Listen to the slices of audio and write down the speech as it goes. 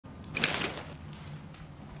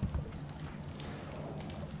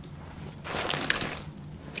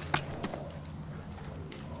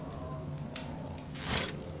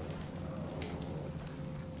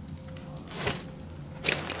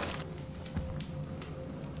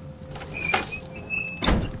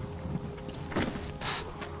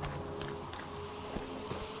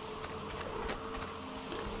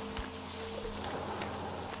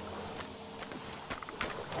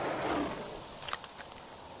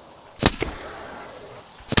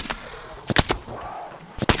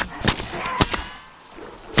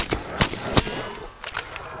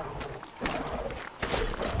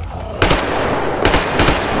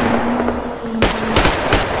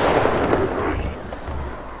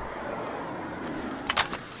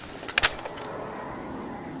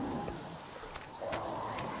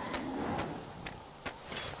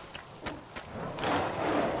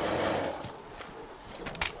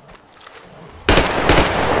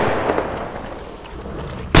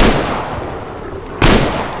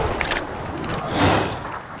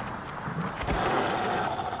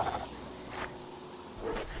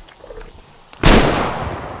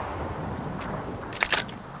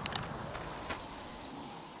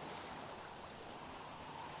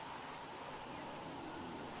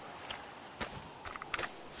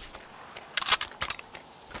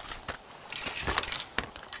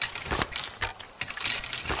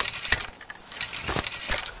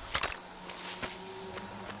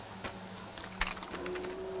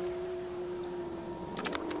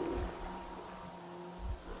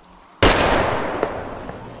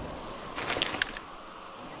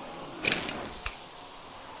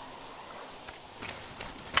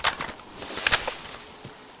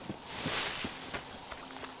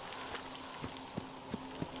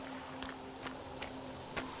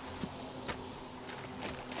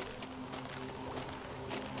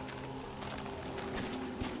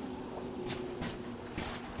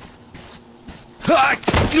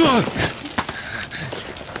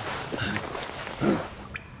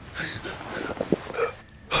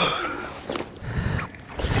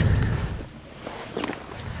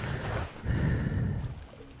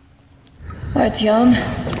Artyom,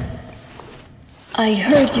 I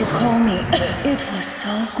heard you call me. It was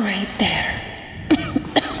so great there.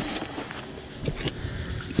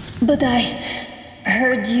 But I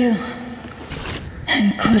heard you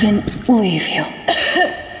and couldn't leave you.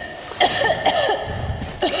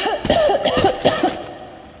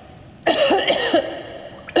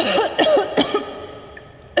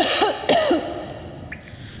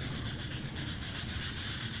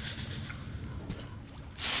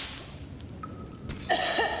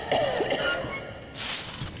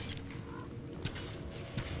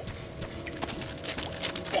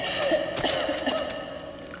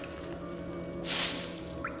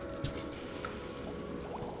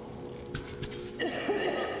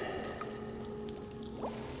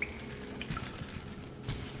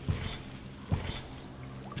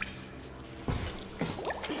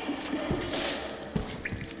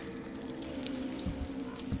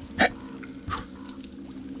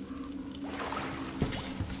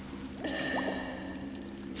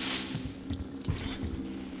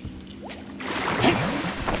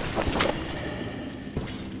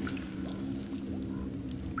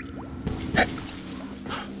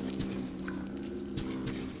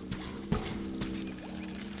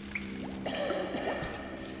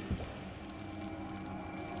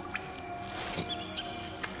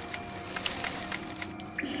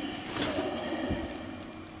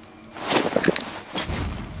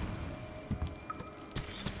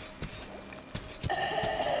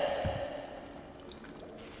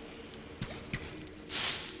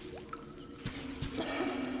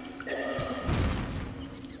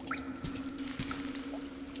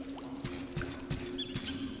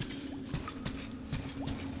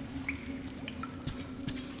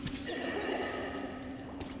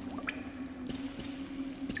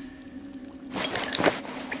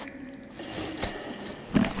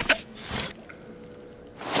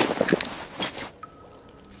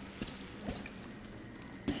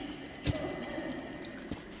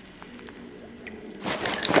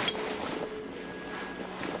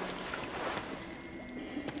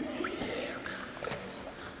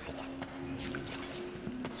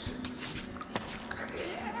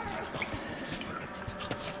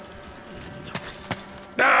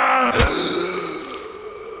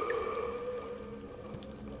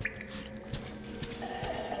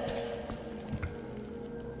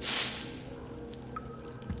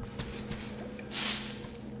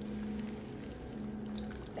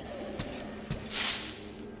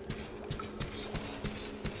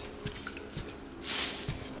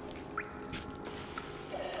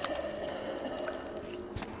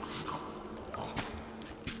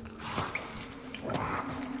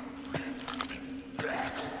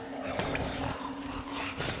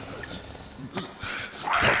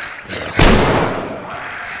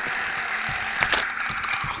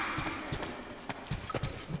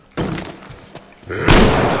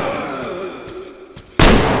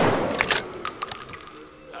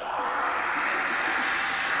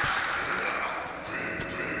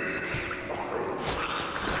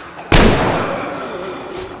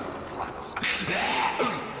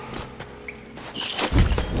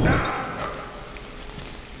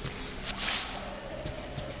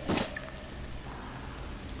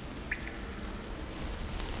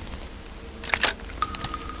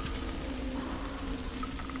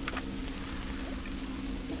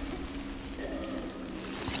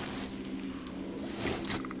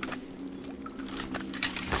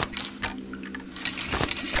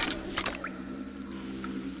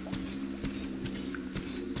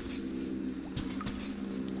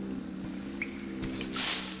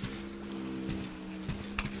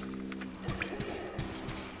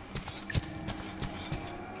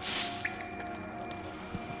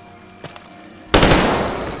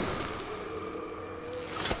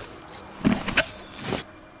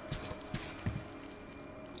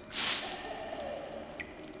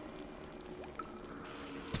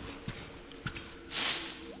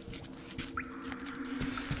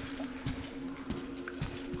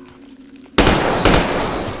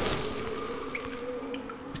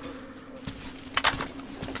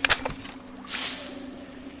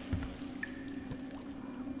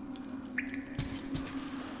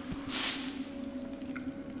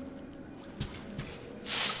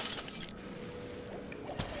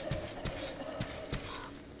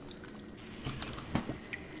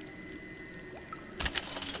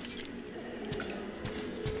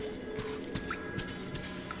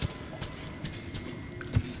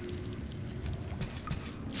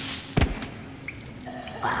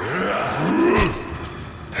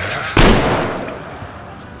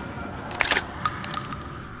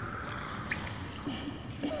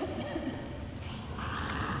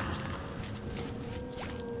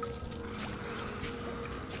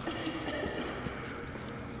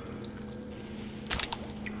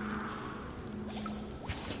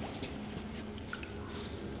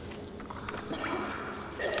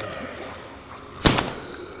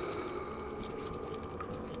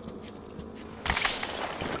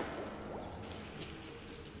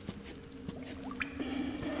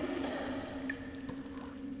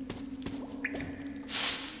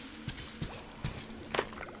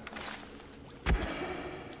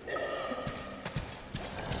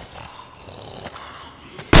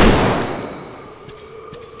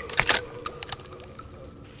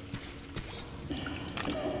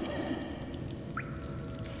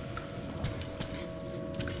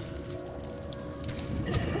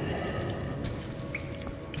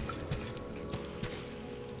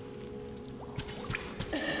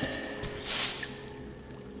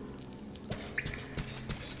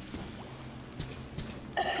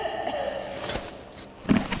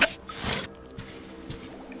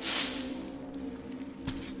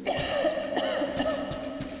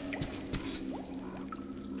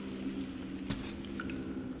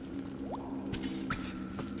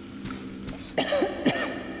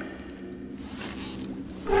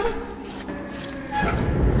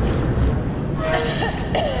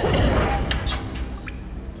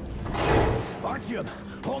 Artyom,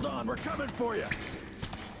 hold on, we're coming for you.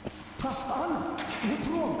 Anna, what's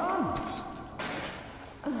wrong, Anna?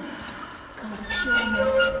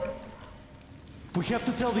 We have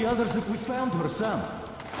to tell the others that we found her, Sam.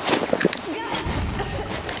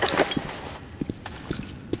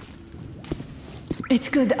 It's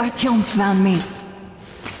good Artyom found me.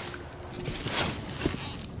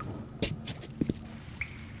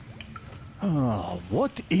 Oh,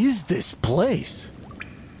 what is this place?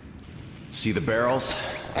 See the barrels?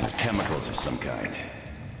 Chemicals of some kind.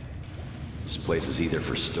 This place is either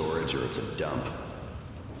for storage or it's a dump.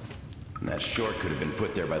 And that short could have been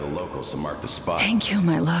put there by the locals to mark the spot. Thank you,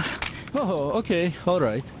 my love. Oh, okay, all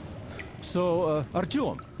right. So,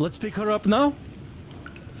 Artyom, let's pick her up now?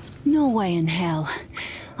 No way in hell.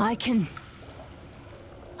 I can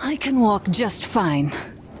walk just fine.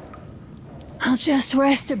 I'll just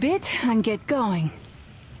rest a bit and get going.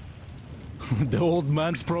 The old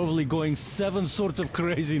man's probably going 7 sorts of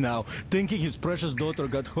crazy now, thinking his precious daughter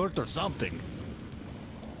got hurt or something.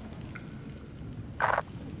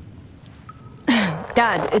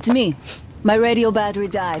 Dad, it's me. My radio battery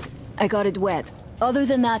died. I got it wet. Other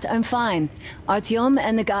than that, I'm fine. Artyom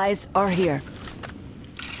and the guys are here.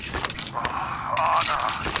 Anna,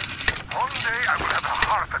 one day I will have a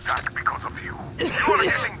heart attack because of you. You are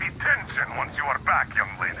getting detention once you are back,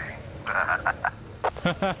 young lady.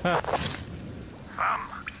 Sam,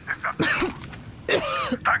 is that you?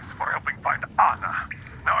 Thanks for helping find Anna.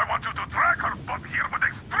 Now I want you to drag her butt here with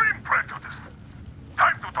extreme prejudice.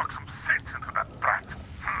 Time to talk some sense into that brat.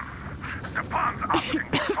 Stepan's asking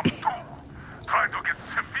for some too. Trying to get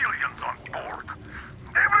civilians on board.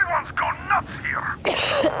 Everyone's gone nuts here.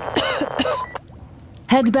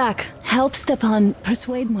 Head back. Help Stepan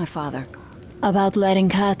persuade my father about letting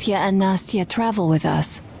Katya and Nastya travel with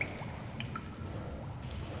us.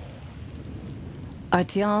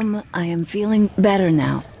 Artyom, I am feeling better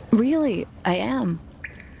now. Really, I am.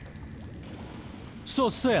 So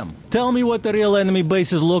Sam, tell me what the real enemy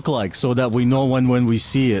bases look like so that we know when we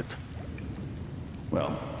see it.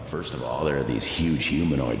 Well, first of all, there are these huge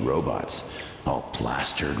humanoid robots, all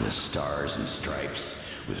plastered with stars and stripes,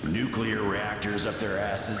 with nuclear reactors up their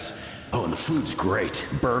asses. Oh, and the food's great.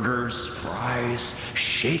 Burgers, fries,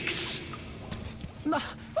 shakes.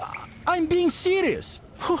 I'm being serious.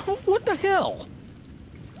 What the hell?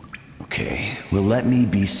 Okay, well let me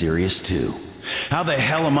be serious too. How the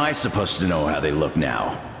hell am I supposed to know how they look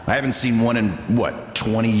now? I haven't seen one in, what,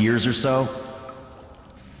 20 years or so?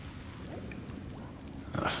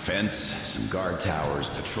 A fence, some guard towers,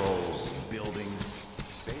 patrols, buildings.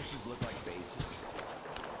 Bases look like bases.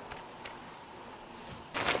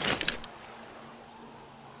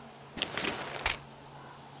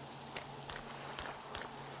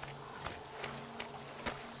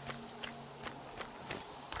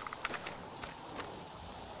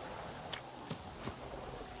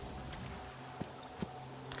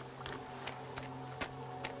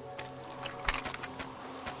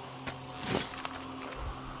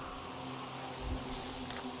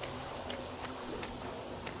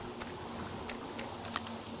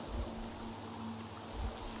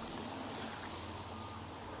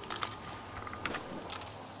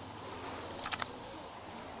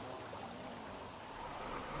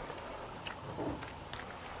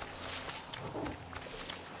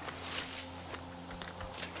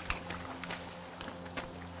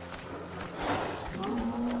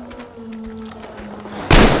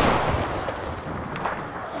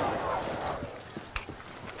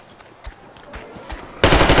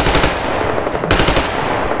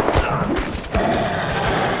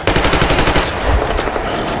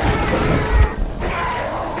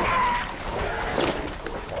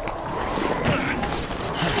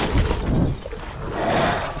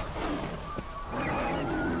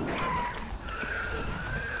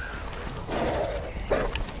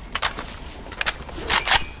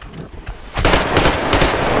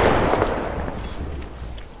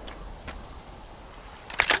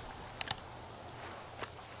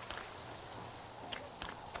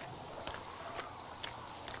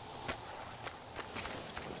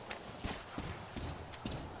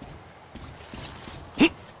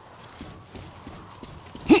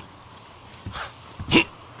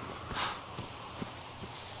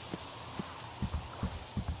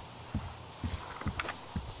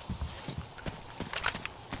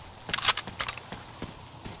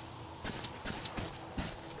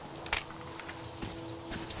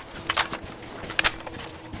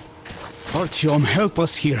 Artyom, help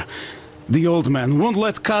us here. The old man won't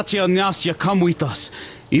let Katya and Nastya come with us,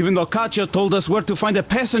 even though Katya told us where to find a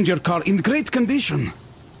passenger car in great condition.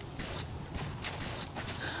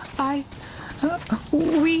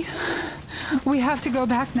 We have to go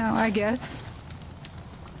back now, I guess.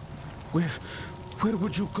 Where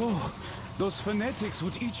would you go? Those fanatics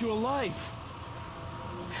would eat you alive.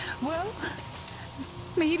 Well,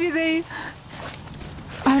 maybe they...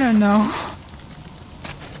 I don't know.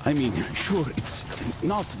 I mean, sure, it's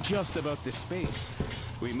not just about the space.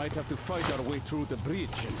 We might have to fight our way through the bridge,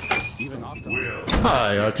 and even after...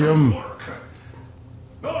 Hi, Artyom.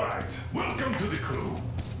 All right, welcome to the crew.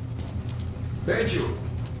 Thank you.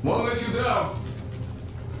 Won't let you down.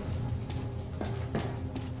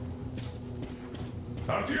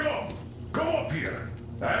 Artyom, come up here.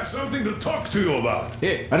 I have something to talk to you about.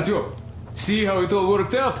 Hey, Artyom, see how it all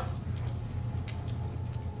worked out?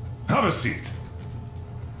 Have a seat.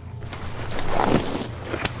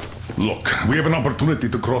 Look, we have an opportunity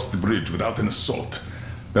to cross the bridge without an assault.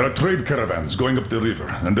 There are trade caravans going up the river,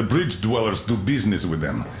 and the bridge dwellers do business with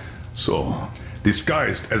them. So,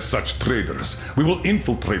 disguised as such traders, we will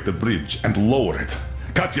infiltrate the bridge and lower it.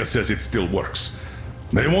 Katya says it still works.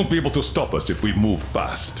 They won't be able to stop us if we move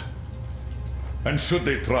fast. And should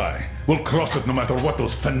they try, we'll cross it no matter what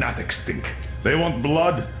those fanatics think. They want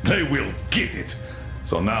blood, they will get it.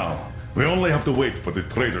 So now, we only have to wait for the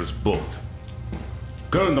traders' boat.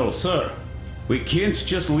 Colonel, sir, we can't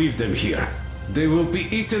just leave them here. They will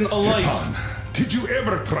be eaten alive. Stepan, did you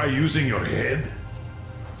ever try using your head?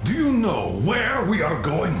 Do you know where we are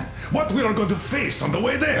going? What we are going to face on the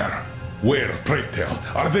way there? Where, pray tell,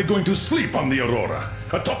 are they going to sleep on the Aurora?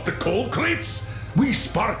 Atop the coal crates? We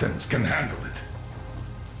Spartans can handle it.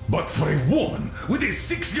 But for a woman with a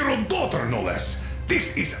 6-year-old daughter, no less,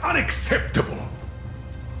 this is unacceptable.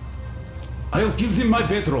 I'll give them my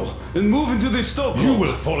bedroll and move into the stokehold. You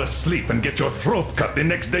will fall asleep and get your throat cut the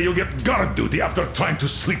next day you get guard duty after trying to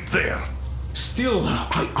sleep there. Still,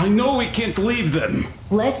 I know we can't leave them.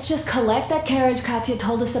 Let's just collect that carriage Katya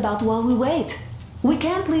told us about while we wait. We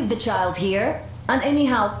can't leave the child here. And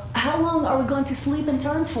anyhow, how long are we going to sleep in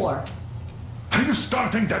turns for? Are you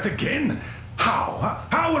starting that again? How?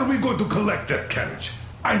 How are we going to collect that carriage?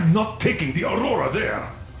 I'm not taking the Aurora there.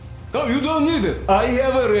 Oh, you don't need it. I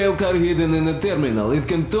have a rail car hidden in the terminal. It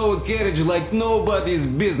can tow a carriage like nobody's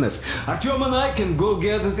business. Artyom and I can go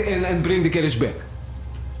get it and bring the carriage back.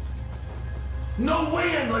 No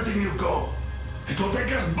way I'm letting you go. It will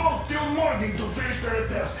take us both till morning to finish the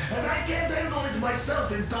repairs, and I can't handle it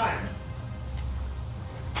myself in time.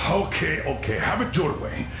 Okay, have it your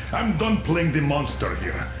way. I'm done playing the monster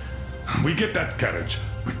here. We get that carriage.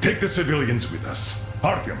 We take the civilians with us.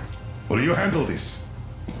 Artyom, will you handle this?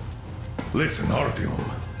 Listen, Artyom.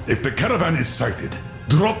 If the caravan is sighted,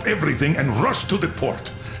 drop everything and rush to the port.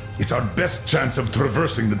 It's our best chance of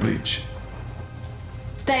traversing the bridge.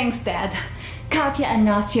 Thanks, Dad. Katya and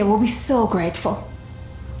Nastya will be so grateful.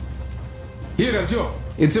 Here, Artyom.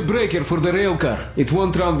 It's a breaker for the rail car. It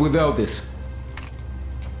won't run without this.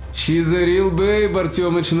 She's a real babe,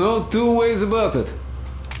 Artyomich, no two ways about it.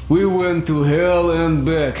 We went to hell and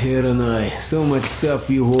back, her and I. So much stuff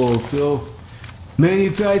you hold, so many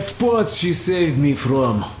tight spots she saved me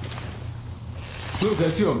from. Look,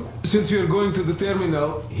 Artyom, since you're going to the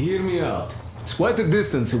terminal, hear me out. It's quite a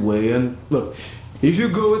distance away, and look, if you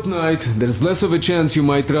go at night, there's less of a chance you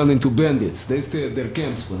might run into bandits. They stay at their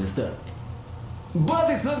camps when it's dark.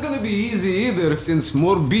 But it's not gonna be easy either, since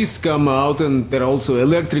more beasts come out and there are also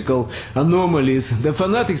electrical anomalies. The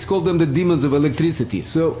fanatics call them the demons of electricity,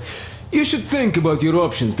 so you should think about your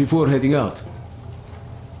options before heading out.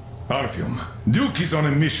 Artyom, Duke is on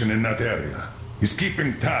a mission in that area. He's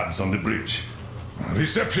keeping tabs on the bridge.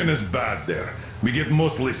 Reception is bad there. We get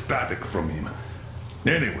mostly static from him.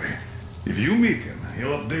 Anyway, if you meet him,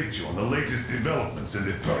 he'll update you on the latest developments in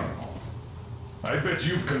the terminal. I bet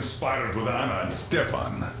you've conspired with Anna and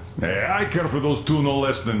Stepan. I care for those two no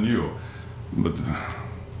less than you. But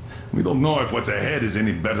we don't know if what's ahead is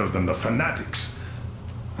any better than the fanatics.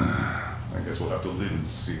 I guess we'll have to live and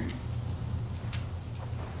see.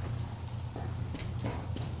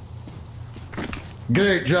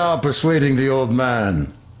 Great job persuading the old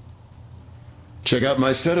man. Check out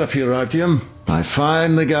my setup here, Artyom. I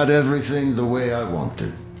finally got everything the way I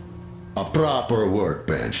wanted. A proper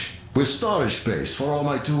workbench, with storage space for all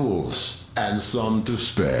my tools, and some to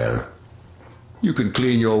spare. You can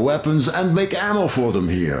clean your weapons and make ammo for them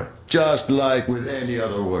here, just like with any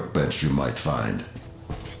other workbench you might find.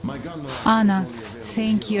 My gun Anna,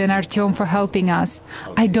 thank you and Artyom for helping us.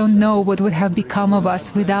 I don't know what would have become of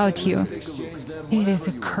us without you. It is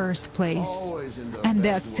a cursed place, and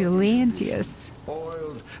that's Silentius.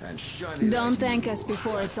 and shiny. Don't like thank new. us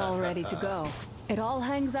before it's all ready to go. It all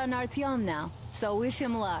hangs on Artyom now, so wish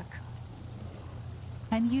him luck.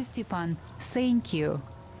 And you, Stepan, thank you.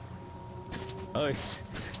 Oh,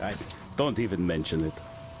 I don't even mention it.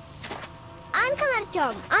 Uncle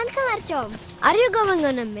Artyom, are you going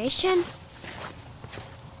on a mission?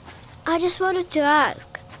 I just wanted to ask.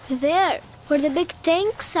 There, where the big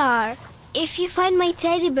tanks are, if you find my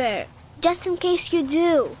teddy bear, just in case you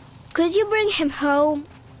do, could you bring him home?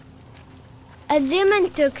 A demon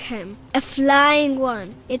took him, a flying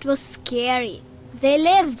one. It was scary. They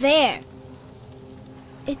live there.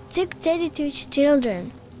 It took Teddy to its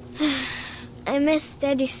children. I miss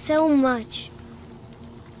Teddy so much.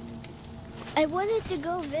 I wanted to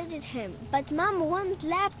go visit him, but Mom won't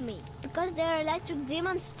let me because there are electric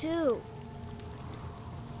demons too.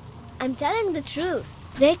 I'm telling the truth.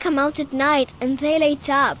 They come out at night and they light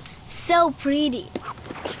up. So pretty.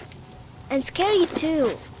 And scary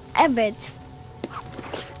too, a bit.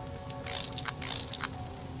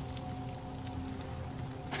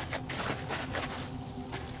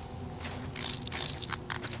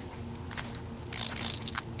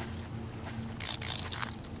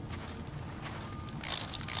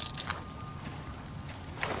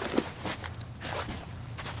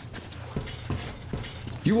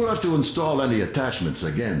 You will have to install any attachments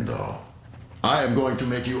again, though. I am going to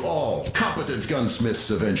make you all competent gunsmiths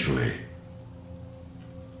eventually.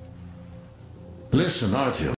 Listen, Artyom.